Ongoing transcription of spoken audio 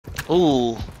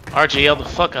Ooh, RGL the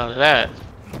fuck out of that.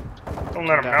 Don't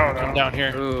let them know, though. Come down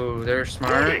here. Ooh, they're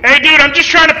smart. Hey, dude, I'm just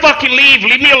trying to fucking leave.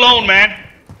 Leave me alone, man.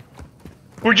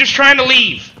 We're just trying to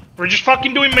leave. We're just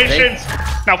fucking doing missions.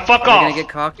 Now fuck off. Are they gonna get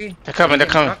cocky? They're coming, they're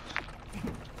coming.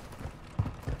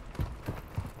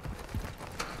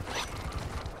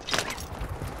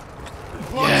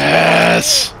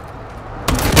 Yes!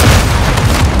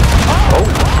 Oh,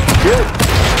 shit!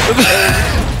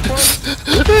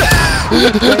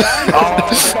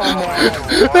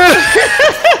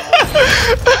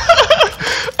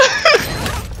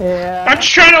 Yeah. I'm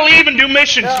just trying to leave and do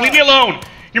missions. Leave me alone.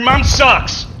 Your mom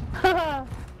sucks.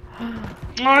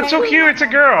 Oh, it's so cute. It's a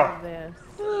girl.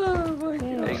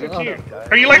 Oh, So cute.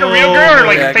 Are you like a real girl or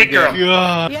like a fake girl?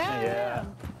 God. yeah.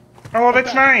 Oh,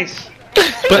 that's nice.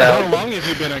 But how long have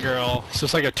you been a girl? Is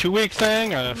this like a 2-week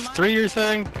thing? A 3-year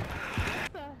thing?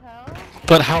 What the hell?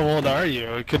 But how old are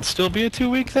you? It could still be a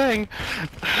 2-week thing.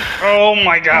 Oh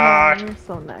my god. You're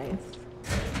so nice.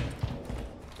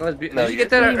 Did you get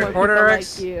that at Recorder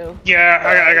X? Like you. Yeah,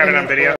 I got it on video.